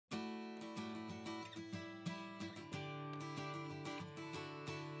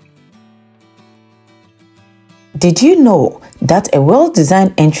Did you know that a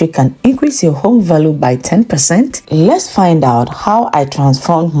well-designed entry can increase your home value by 10%? Let's find out how I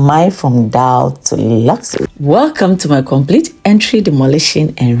transformed mine from dull to luxury. Welcome to my complete entry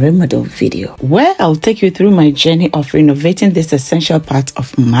demolition and remodel video, where I'll take you through my journey of renovating this essential part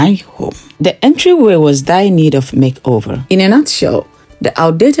of my home. The entryway was dire need of makeover. In a nutshell, the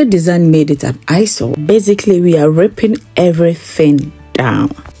outdated design made it an eyesore. Basically, we are ripping everything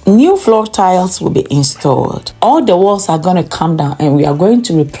down. New floor tiles will be installed. All the walls are going to come down and we are going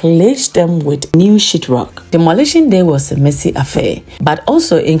to replace them with new sheetrock. Demolition day was a messy affair, but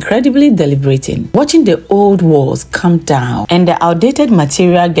also incredibly deliberating. Watching the old walls come down and the outdated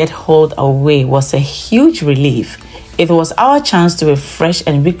material get hauled away was a huge relief. It was our chance to refresh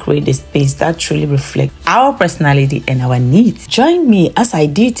and recreate a space that truly reflects our personality and our needs. Join me as I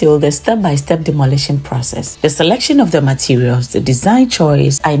detail the step-by-step demolition process, the selection of the materials, the design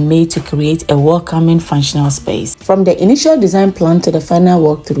choice I made to create a welcoming, functional space. From the initial design plan to the final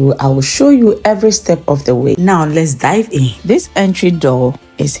walkthrough, I will show you every step of the way. Now let's dive in. This entry door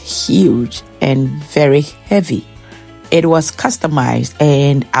is huge and very heavy. It was customized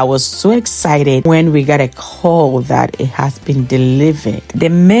and I was so excited when we got a call that it has been delivered. The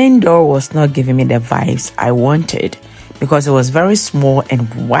main door was not giving me the vibes I wanted because it was very small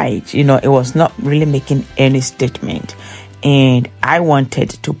and wide. You know, it was not really making any statement. And I wanted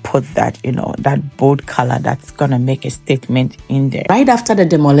to put that, that bold color that's gonna make a statement in there. Right after the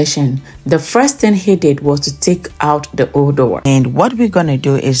demolition, the first thing he did was to take out the old door. And what we're gonna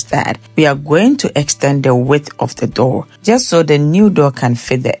do is that we are going to extend the width of the door just so the new door can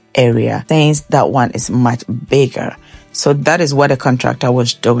fit the area, since that one is much bigger. So that is what the contractor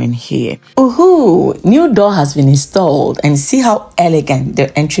was doing here. Ooh, new door has been installed and see how elegant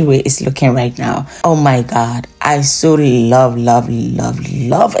the entryway is looking right now. Oh my God, I so love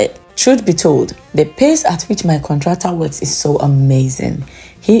it. Truth be told, the pace at which my contractor works is so amazing.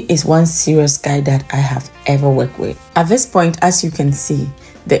 He is one serious guy that I have ever worked with. At this point, as you can see,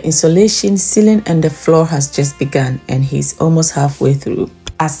 the insulation, ceiling and the floor has just begun and he's almost halfway through.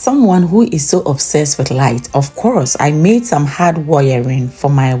 As someone who is so obsessed with light, of course, I made some hard wiring for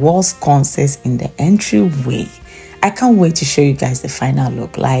my wall sconces in the entryway. I can't wait to show you guys the final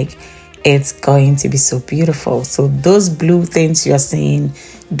look. Like, it's going to be so beautiful. So those blue things you're seeing,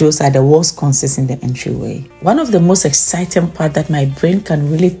 those are the wall sconces in the entryway. One of the most exciting part that my brain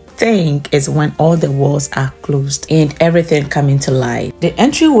can really think is when all the walls are closed and everything coming to light. The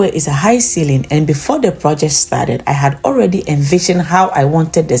entryway is a high ceiling, and before the project started, I had already envisioned how I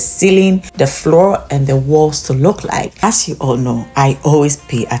wanted the ceiling, the floor and the walls to look like. As you all know, I always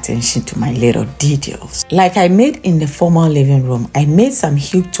pay attention to my little details. Like I made in the formal living room, I made some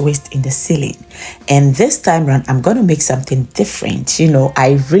huge twist in the ceiling, and this time around I'm gonna make something different.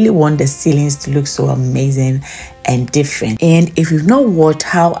 I really want the ceilings to look so amazing and different. And if you've not watched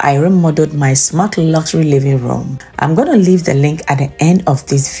how I remodeled my smart luxury living room, I'm gonna leave the link at the end of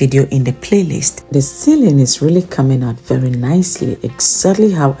this video in the playlist. The ceiling is really coming out very nicely,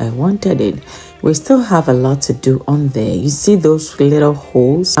 exactly how I wanted it. We still have a lot to do on there. You see those little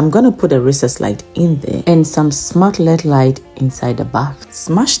holes? I'm gonna put a recess light in there and some smart LED light inside the back.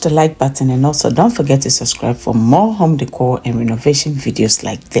 Smash the like button and also don't forget to subscribe for more home decor and renovation videos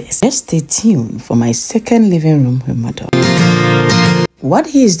like this. Just stay tuned for my second living room remodel. What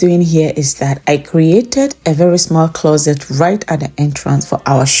he is doing here is that I created a very small closet right at the entrance for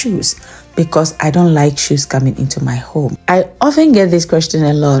our shoes, because I don't like shoes coming into my home. I often get this question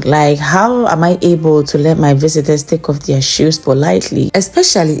a lot, like how am I able to let my visitors take off their shoes politely,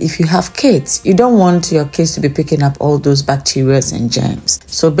 especially if you have kids. You don't want your kids to be picking up all those bacteria and germs.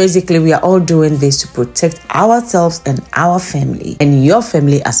 So basically we are all doing this to protect ourselves and our family and your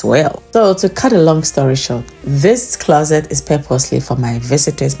family as well. So to cut a long story short, this closet is purposely for my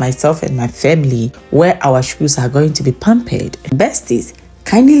visitors, myself and my family, where our shoes are going to be pampered. Besties,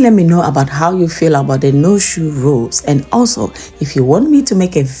 kindly let me know about how you feel about the no shoe rules, and also if you want me to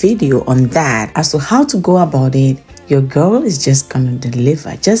make a video on that as to how to go about it, your girl is just gonna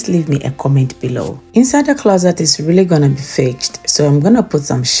deliver. Just leave me a comment below. Inside the closet is really gonna be fixed, so I'm gonna put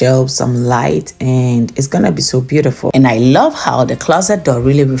some shelves, some light, and it's gonna be so beautiful. And I love how the closet door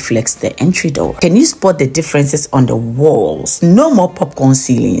really reflects the entry door. Can you spot the differences on the walls? No more popcorn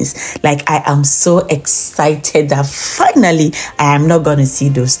ceilings. Like, I am so excited that finally I am not gonna see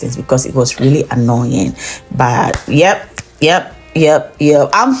those things because it was really annoying. But yep, Yep.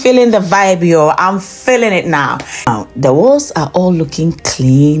 I'm feeling the vibe, yo. I'm feeling it now. Now, the walls are all looking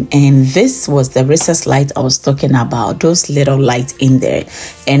clean, and this was the recess light I was talking about, those little lights in there.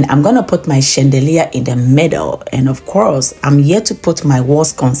 And I'm gonna put my chandelier in the middle, and of course I'm here to put my wall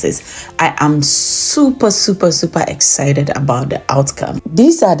sconces. I am super excited about the outcome.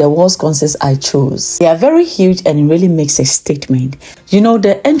 These are the wall sconces I chose. They are very huge and it really makes a statement. You know,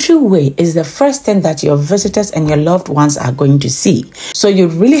 the entryway is the first thing that your visitors and your loved ones are going to see. So you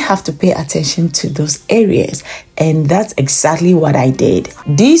really have to pay attention to those areas, and that's exactly what I did.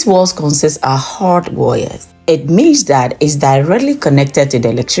 These wall sconces are hardwired. It means that it's directly connected to the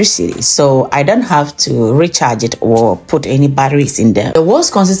electricity, so I don't have to recharge it or put any batteries in them. The wall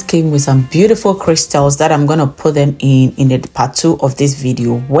sconces came with some beautiful crystals that I'm going to put them in the part 2 of this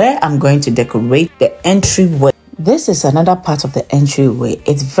video, where I'm going to decorate the entryway. This is another part of the entryway.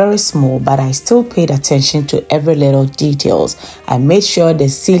 It's very small, but I still paid attention to every little details. I made sure the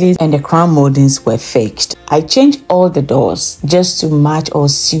ceilings and the crown moldings were fixed. I changed all the doors just to match or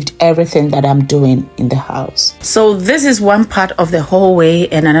suit everything that I'm doing in the house. So this is one part of the hallway,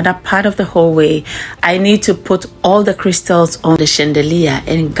 and another part of the hallway I need to put all the crystals on the chandelier.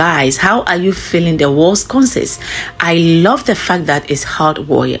 And guys, how are you feeling the wall sconces? I love the fact that it's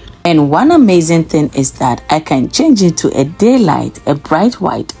hardwired. And one amazing thing is that I can change it to a daylight, a bright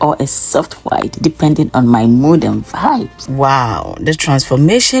white, or a soft white, depending on my mood and vibes. Wow, the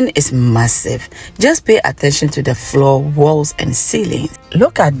transformation is massive. Just pay attention to the floor, walls, and ceilings.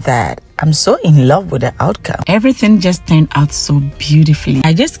 Look at that. I'm so in love with the outcome. Everything just turned out so beautifully.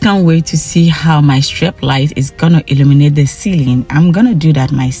 I just can't wait to see how my strip light is gonna illuminate the ceiling. I'm gonna do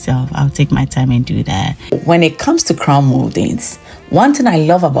that myself. I'll take my time and do that. When it comes to crown moldings, one thing I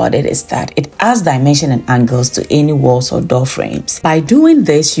love about it is that it adds dimension and angles to any walls or door frames. By doing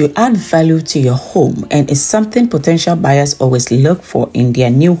this, you add value to your home, and it's something potential buyers always look for in their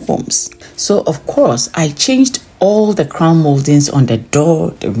new homes. So of course, I changed all the crown moldings on the door,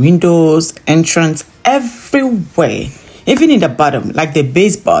 the windows, entrance, everywhere. Even in the bottom, like the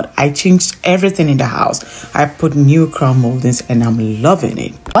baseboard, I changed everything in the house. I put new crown moldings and I'm loving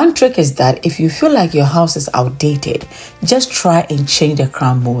it. One trick is that if you feel like your house is outdated, just try and change the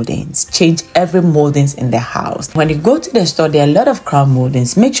crown moldings. Change every moldings in the house. When you go to the store, there are a lot of crown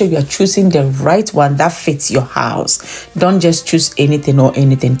moldings. Make sure you're choosing the right one that fits your house. Don't just choose anything or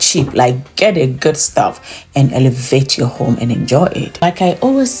anything cheap. Like, get a good stuff and elevate your home and enjoy it. Like I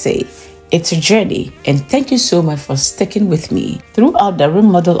always say, it's a journey, and thank you so much for sticking with me throughout the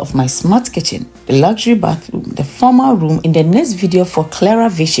remodel of my smart kitchen, the luxury bathroom, the formal room. In the next video, for clearer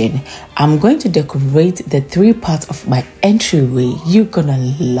vision, I'm going to decorate the 3 parts of my entryway. You're gonna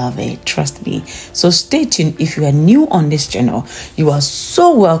love it, trust me. So stay tuned. If you are new on this channel, you are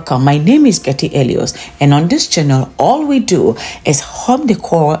so welcome. My name is Getty Elios, and on this channel, all we do is home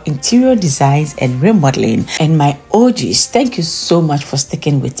decor, interior designs, and remodeling. And my OGs, thank you so much for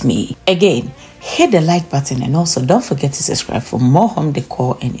sticking with me. Again, hit the like button, and also don't forget to subscribe for more home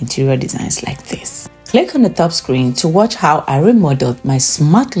decor and interior designs like this. Click on the top screen to watch how I remodeled my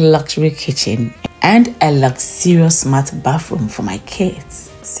smart luxury kitchen and a luxurious smart bathroom for my kids.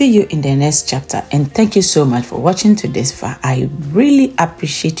 See you in the next chapter, and thank you so much for watching to this far. I really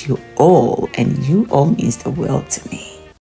appreciate you all, and you all means the world to me.